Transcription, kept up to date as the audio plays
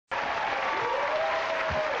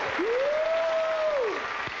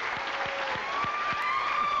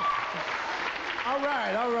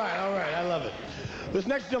right, all right, all right. I love it. This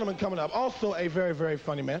next gentleman coming up, also a very, very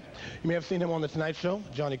funny man. You may have seen him on The Tonight Show,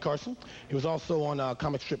 Johnny Carson. He was also on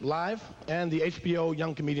Comic Strip Live and the HBO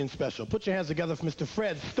Young Comedian Special. Put your hands together for Mr.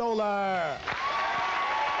 Fred Stoller.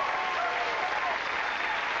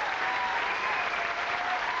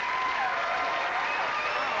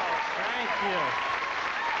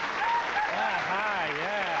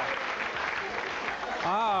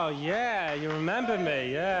 Oh, yeah, you remember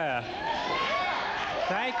me, yeah.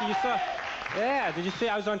 Thank you. Yeah, did you see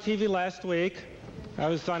I was on TV last week? I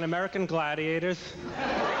was on American Gladiators.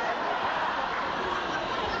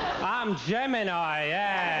 I'm Gemini,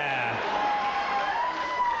 yeah.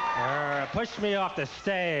 Push me off the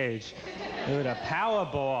stage with a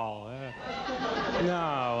Powerball.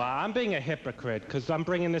 No, I'm being a hypocrite because I'm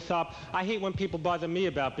bringing this up. I hate when people bother me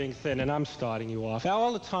about being thin, and I'm starting you off.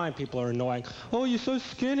 All the time, people are annoying. Oh, you're so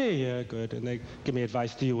skinny. Yeah, good. And they give me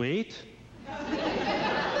advice. Do you eat?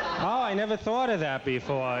 Oh, I never thought of that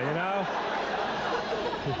before, you know?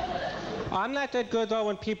 I'm not that good, though,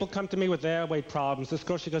 when people come to me with their weight problems. This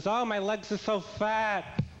girl, she goes, oh, my legs are so fat.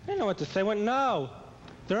 I didn't know what to say. I went, no.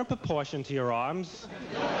 They're in proportion to your arms.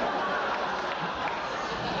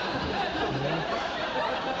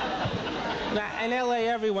 Now, in L.A.,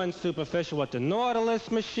 everyone's superficial. What, the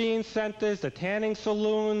Nautilus machine centers, the tanning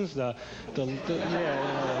saloons, the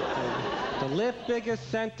lip bigger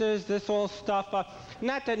centers, this all stuff.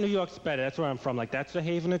 Not that New York's better. That's where I'm from. Like, that's the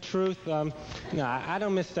haven of truth. No, I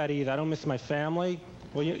don't miss that either. I don't miss my family.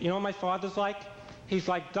 Well, you know what my father's like? He's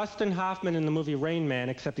like Dustin Hoffman in the movie Rain Man,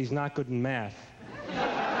 except he's not good in math. You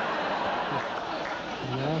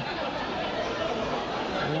know?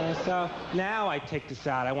 So now I take this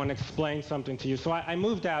out. I want to explain something to you. So I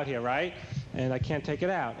moved out here, right? And I can't take it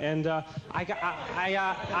out. And I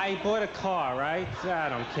bought a car, right? I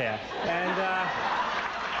don't care. And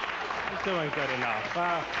I'm doing good enough.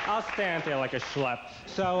 I'll stand there like a schlep.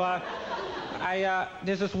 So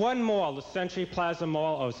there's this one mall, the Century Plaza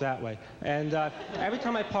Mall. Oh, it's that way. And every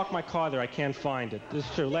time I park my car there, I can't find it. This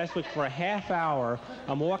is true. Last week, for a half hour,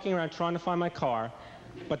 I'm walking around trying to find my car.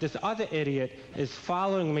 But this other idiot is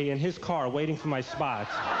following me in his car, waiting for my spot.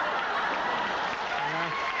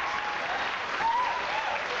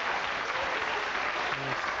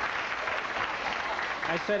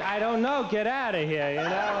 I said, I don't know, get out of here, you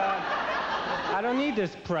know? I don't need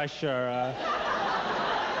this pressure.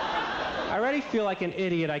 I already feel like an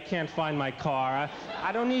idiot. I can't find my car.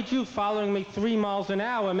 I don't need you following me 3 miles an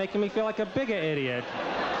hour, making me feel like a bigger idiot.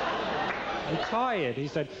 I'm tired. He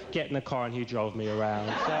said, get in the car, and he drove me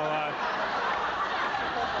around. So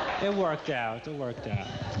it worked out. It worked out.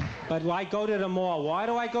 But I go to the mall. Why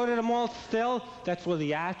do I go to the mall still? That's where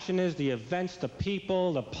the action is, the events, the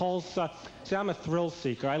people, the pulse. See, I'm a thrill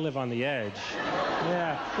seeker. I live on the edge.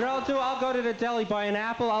 Yeah. You know what I'll do? I'll go to the deli, buy an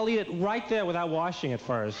apple. I'll eat it right there without washing it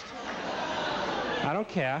first. I don't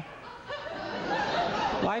care.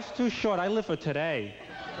 Life's too short. I live for today.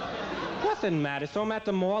 Nothing matters. So I'm at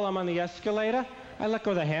the mall, I'm on the escalator, I let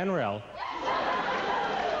go of the handrail.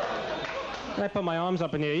 And I put my arms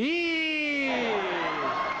up in the air. Eee!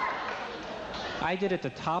 I did it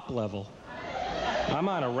the top level. I'm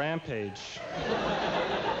on a rampage.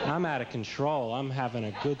 I'm out of control. I'm having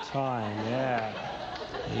a good time, yeah.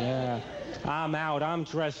 Yeah. I'm out, I'm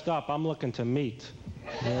dressed up, I'm looking to meet.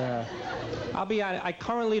 Yeah. I'll be honest, I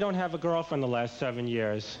currently don't have a girlfriend the last 7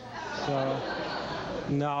 years. So...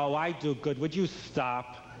 No, I do good. Would you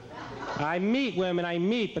stop? I meet women,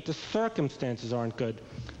 but the circumstances aren't good.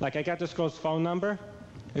 Like, I got this girl's phone number,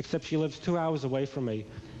 except she lives 2 hours away from me.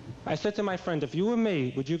 I said to my friend, if you were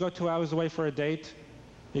me, would you go 2 hours away for a date?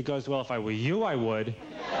 He goes, well, if I were you, I would.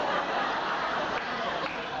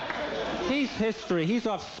 He's history. He's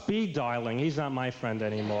off speed dialing. He's not my friend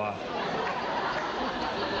anymore.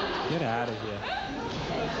 Get out of here.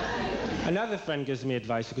 Another friend gives me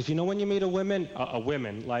advice, because you know when you meet a woman,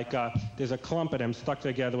 like there's a clump of them stuck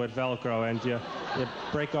together with Velcro, and you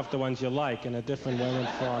break off the ones you like, and a different women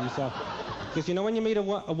forms. Because you know when you meet a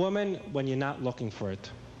woman, when you're not looking for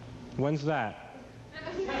it. When's that?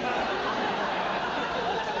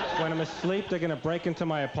 When I'm asleep, they're going to break into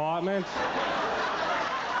my apartment.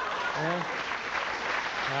 Yeah.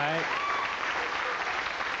 Right.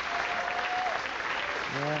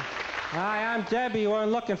 Yeah. Hi, I'm Debbie. You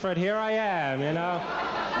weren't looking for it. Here I am, you know.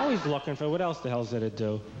 Always looking for it. What else the hell's it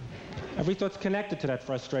do? Every thought's connected to that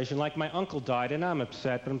frustration. Like my uncle died, and I'm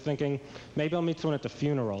upset, but I'm thinking, maybe I'll meet someone at the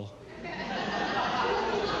funeral.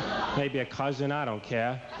 Maybe a cousin, I don't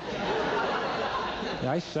care.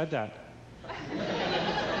 Yeah, I said that.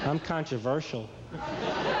 I'm controversial.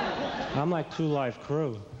 I'm like 2 Live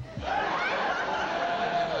Crew.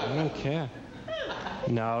 I don't care.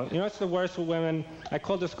 No. You know what's the worst with women? I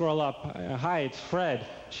called this girl up. Hi, it's Fred.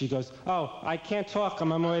 She goes, oh, I can't talk.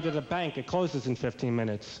 I'm on my way to the bank. It closes in 15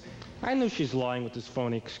 minutes. I knew she's lying with this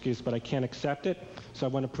phony excuse, but I can't accept it. So I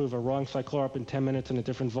want to prove her wrong, so I call her up in 10 minutes in a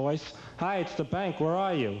different voice. Hi, it's the bank. Where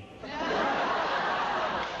are you?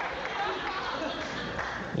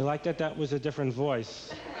 You like that? That was a different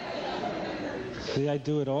voice. See, I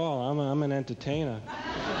do it all. I'm an entertainer.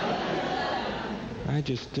 I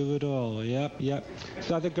just do it all. Yep.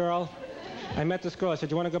 So the girl, I met this girl. I said,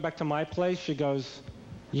 you want to go back to my place? She goes,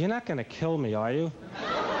 you're not going to kill me, are you?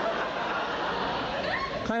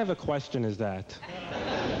 What kind of a question is that?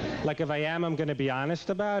 Like, if I am, I'm going to be honest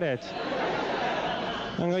about it.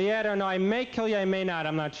 I go, yeah, I don't know. I may kill you, I may not.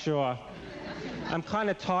 I'm not sure. I'm kind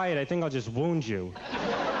of tired. I think I'll just wound you.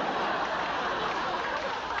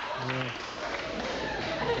 Yeah.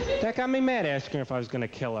 That got me mad asking her if I was going to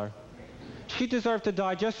kill her. She deserved to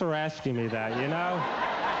die just for asking me that, you know?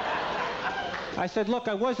 I said, look,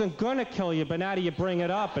 I wasn't going to kill you, but now that you bring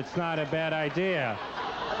it up, it's not a bad idea.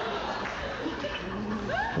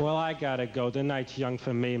 Well, I got to go. The night's young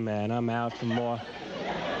for me, man. I'm out for more.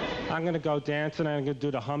 I'm going to go dancing. I'm going to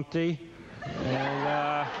do the Humpty. And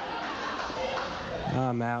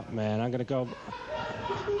I'm out, man. I'm going to go.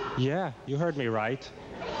 Yeah, you heard me right.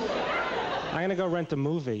 I'm going to go rent a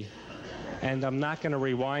movie. And I'm not going to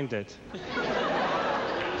rewind it.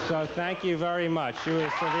 So thank you very much. You were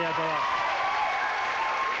severe.